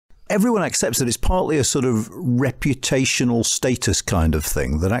everyone accepts that it's partly a sort of reputational status kind of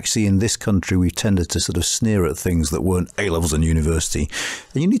thing, that actually in this country we've tended to sort of sneer at things that weren't A-levels in university.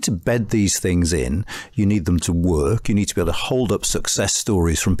 And you need to bed these things in. You need them to work. You need to be able to hold up success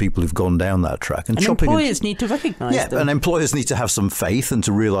stories from people who've gone down that track. And employers need to recognise them. And employers need to have some faith and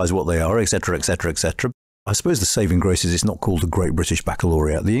to realise what they are, etc., etc., etc. I suppose the saving grace is it's not called the Great British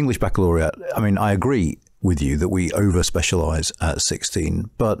Baccalaureate. The English Baccalaureate, I mean, I agree with you that we over-specialise at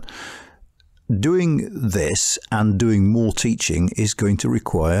 16, but doing this and doing more teaching is going to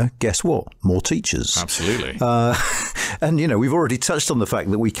require, guess what, more teachers. Absolutely. And, you know, we've already touched on the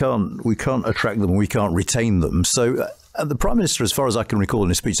fact that we can't attract them and we can't retain them. So the Prime Minister, as far as I can recall in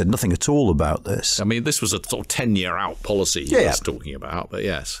his speech, said nothing at all about this. I mean, this was a sort of 10-year out policy he was talking about, but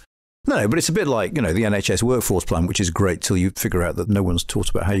yes. No, but it's a bit like, you know, the NHS workforce plan, which is great till you figure out that no one's taught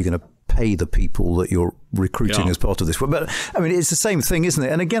about how you're going to pay the people that you're recruiting as part of this. But, I mean, it's the same thing, isn't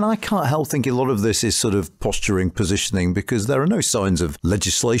it? And again, I can't help thinking a lot of this is sort of posturing, positioning, because there are no signs of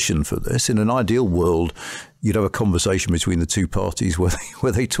legislation for this. In an ideal world, you'd have a conversation between the two parties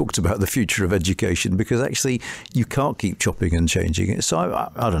where they talked about the future of education, because actually you can't keep chopping and changing it. So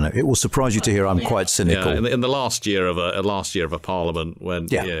I don't know. It will surprise you to hear I'm quite cynical. Yeah, in the last year of a parliament, when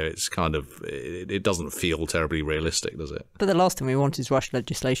you know, it's kind of it doesn't feel terribly realistic, does it? But the last thing we want is rush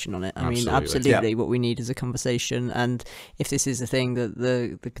legislation on it. I mean, absolutely, what we need is a conversation. And if this is a thing that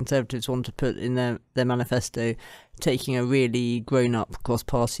the Conservatives want to put in their manifesto, taking a really grown-up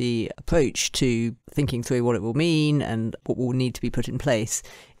cross-party approach to thinking through what it will mean and what will need to be put in place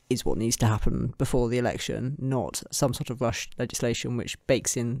is what needs to happen before the election, not some sort of rush legislation which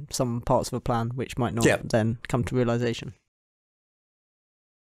bakes in some parts of a plan which might not then come to realisation.